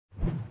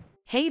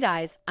Hey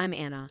guys, I'm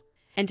Anna,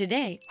 and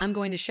today I'm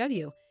going to show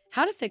you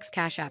how to fix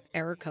Cash App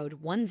error code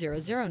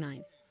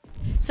 1009.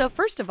 So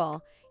first of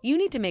all, you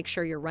need to make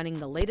sure you're running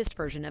the latest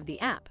version of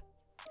the app.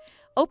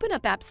 Open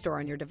up App Store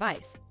on your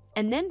device,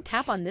 and then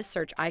tap on this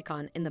search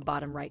icon in the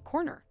bottom right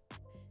corner.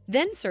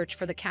 Then search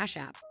for the Cash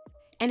App.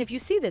 And if you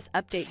see this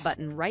update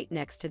button right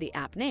next to the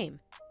app name,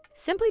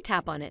 simply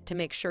tap on it to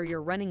make sure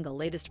you're running the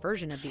latest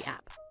version of the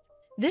app.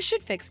 This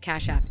should fix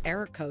Cash App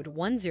error code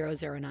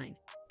 1009.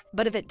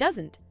 But if it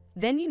doesn't,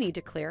 then you need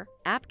to clear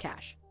App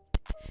Cache.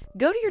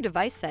 Go to your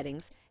device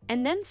settings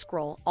and then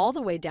scroll all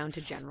the way down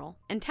to General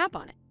and tap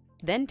on it.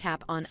 Then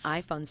tap on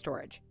iPhone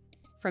Storage.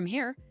 From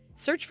here,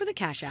 search for the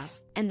Cash App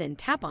and then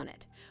tap on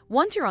it.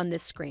 Once you're on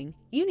this screen,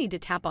 you need to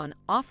tap on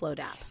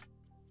Offload App.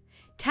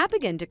 Tap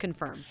again to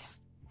confirm.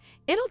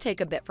 It'll take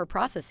a bit for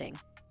processing,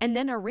 and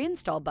then a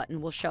reinstall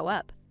button will show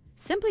up.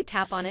 Simply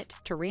tap on it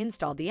to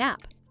reinstall the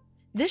app.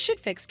 This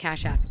should fix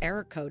Cash App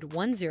error code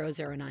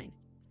 1009.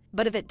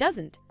 But if it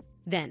doesn't,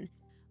 then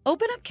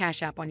open up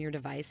Cash App on your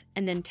device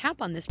and then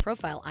tap on this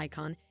profile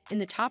icon in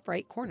the top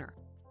right corner.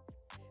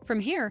 From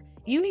here,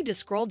 you need to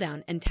scroll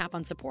down and tap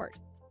on Support.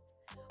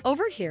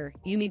 Over here,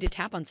 you need to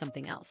tap on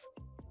something else.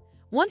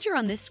 Once you're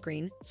on this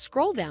screen,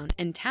 scroll down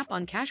and tap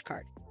on Cash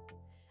Card.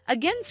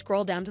 Again,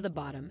 scroll down to the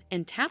bottom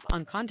and tap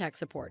on Contact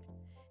Support,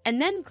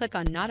 and then click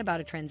on Not About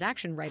a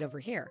Transaction right over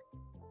here.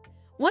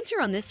 Once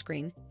you're on this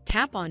screen,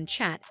 tap on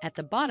Chat at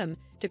the bottom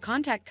to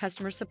contact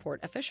Customer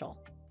Support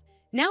Official.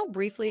 Now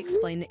briefly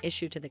explain the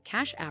issue to the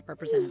Cash App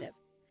representative.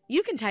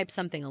 You can type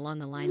something along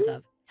the lines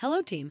of,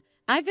 "Hello team,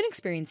 I've been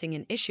experiencing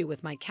an issue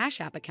with my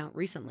Cash App account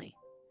recently.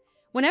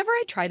 Whenever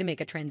I try to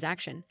make a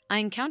transaction, I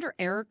encounter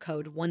error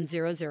code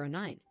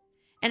 1009,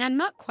 and I'm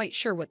not quite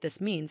sure what this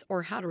means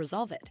or how to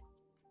resolve it.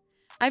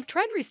 I've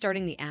tried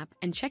restarting the app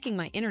and checking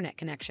my internet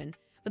connection,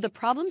 but the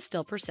problem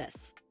still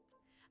persists.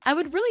 I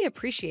would really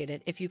appreciate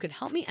it if you could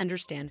help me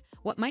understand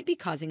what might be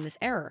causing this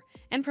error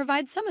and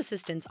provide some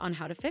assistance on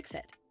how to fix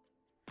it."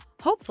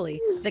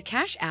 Hopefully, the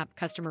Cash App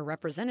customer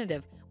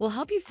representative will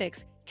help you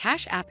fix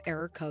Cash App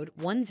error code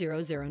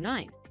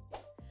 1009.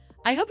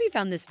 I hope you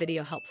found this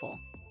video helpful.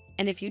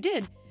 And if you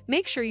did,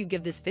 make sure you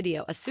give this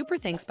video a super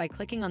thanks by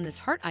clicking on this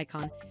heart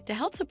icon to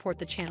help support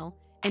the channel,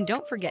 and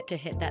don't forget to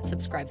hit that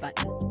subscribe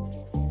button.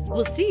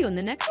 We'll see you in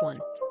the next one.